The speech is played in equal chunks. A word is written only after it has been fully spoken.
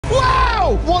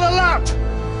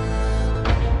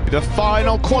The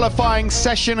final qualifying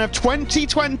session of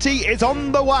 2020 is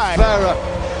on the way. Oliveira.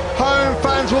 Home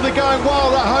fans will be going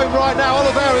wild at home right now.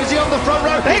 Oliveira, is he on the front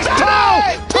row? He's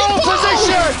pole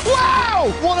position!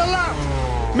 Wow! What a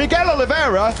lap! Miguel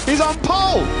Oliveira is on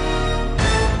pole.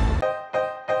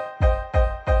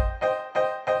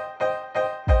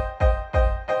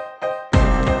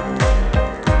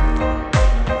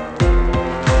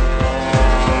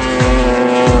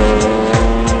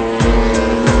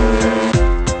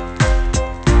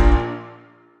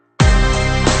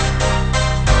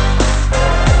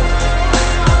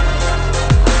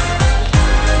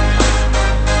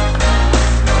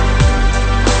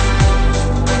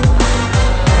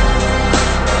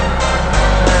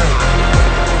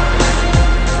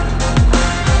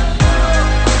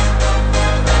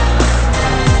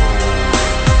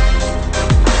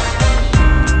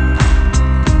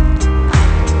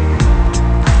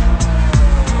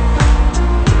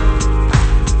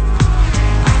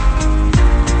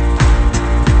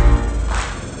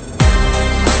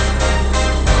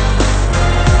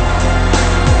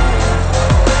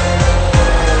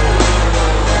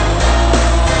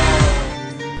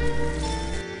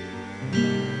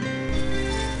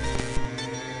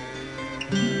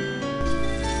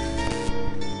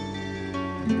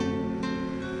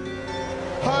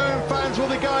 Will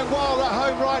be going wild at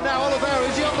home right now. Oliveira,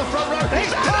 is he on the front row?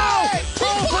 He's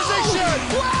pole position!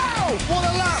 Wow! What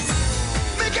a lap!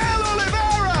 Miguel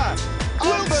Oliveira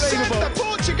will send the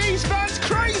Portuguese fans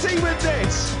crazy with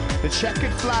this. The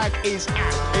checkered flag is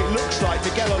out. It looks like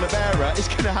Miguel Oliveira is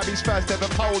going to have his first ever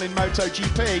pole in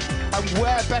MotoGP, and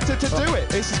where better to do it?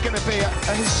 This is going to be a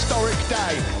historic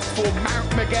day for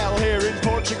Mount Miguel here in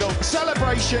Portugal.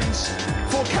 Celebrations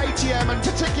for KTM and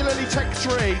particularly Tech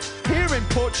 3 here in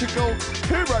Portugal.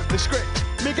 Who wrote the script?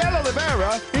 Miguel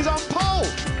Oliveira is on pole.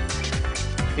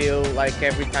 Feel like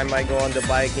every time I go on the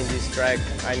bike in this track,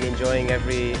 I'm enjoying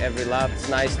every lap. It's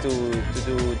nice to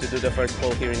do the first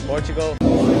pole here in Portugal.